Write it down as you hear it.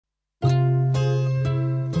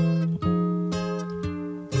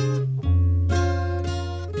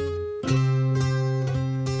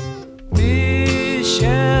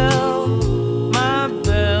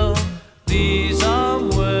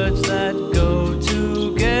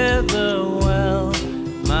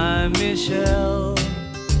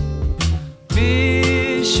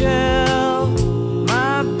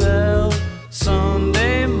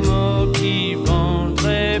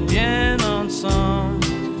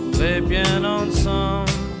très bien ensemble.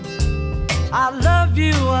 I love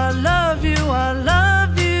you, I love you, I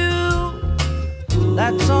love you.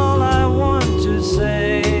 That's all I want to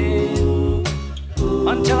say.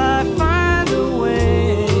 Until I find a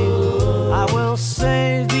way, I will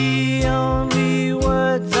say the only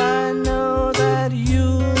words I know that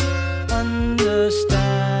you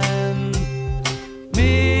understand.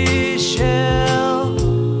 Michel,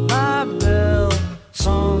 ma belle,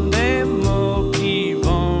 sont des mots qui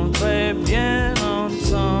vont très bien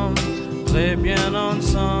ensemble, très bien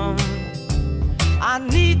ensemble. I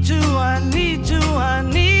need to, I need to, I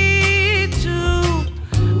need to,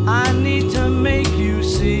 I need to make you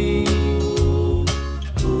see,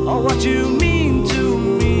 oh, what you mean to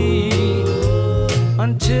me.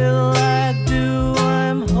 Until I do,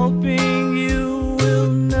 I'm hoping you will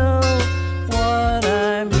know what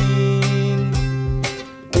I mean.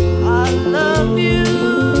 I love you.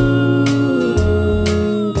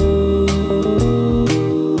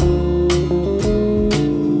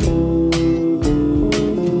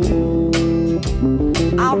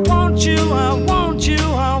 I want you, I want you,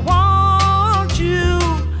 I want you.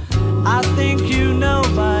 I think you know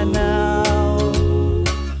by now.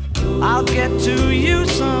 I'll get to you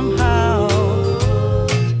somehow.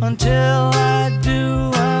 Until I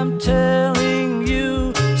do, I'm telling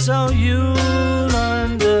you so you'll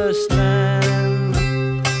understand.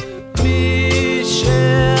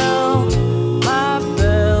 Michel, ma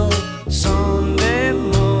belle, sont des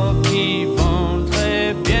mots qui vont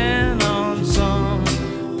très bien ensemble,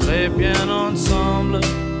 très bien ensemble.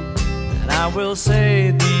 And I will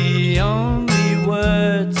say the only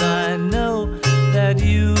words I know that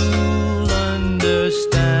you